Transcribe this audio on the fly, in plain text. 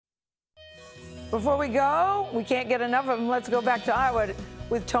Before we go, we can't get enough of them. Let's go back to Iowa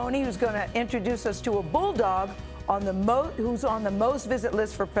with Tony, who's going to introduce us to a bulldog on who's on the most visit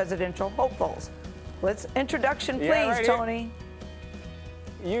list for presidential hopefuls. Introduction, please, right Tony.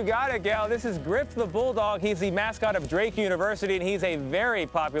 You got it, Gail. This is Griff the Bulldog. He's the mascot of Drake University, and he's a very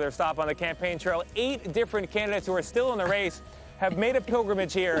popular stop on the campaign trail. 8 different candidates who are still in the race have made a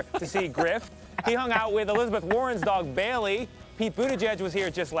pilgrimage here to see Griff. He hung out with Elizabeth Warren's dog, Bailey. Pete Buttigieg was here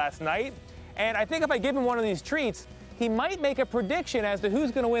just last night. And I think if I give him one of these treats, he might make a prediction as to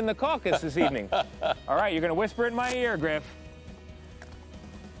who's going to win the caucus this evening. All right, you're going to whisper in my ear, Griff.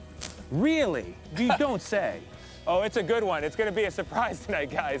 Really? You don't say. Oh, it's a good one. It's going to be a surprise tonight,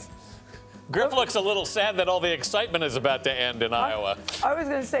 guys. Griff looks a little sad that all the excitement is about to end in Iowa. I was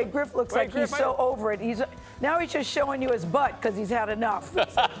going to say, Griff looks like Griff, he's so over it. Now he's just showing you his butt because he's had enough.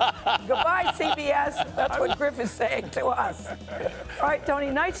 Goodbye, CBS. That's what Griff is saying to us. All right, Tony,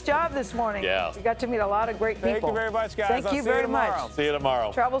 nice job this morning. Yeah. You got to meet a lot of great people. Thank you very much, guys. Thank you very much. See you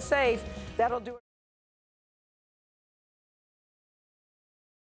tomorrow. Travel safe. That'll do it.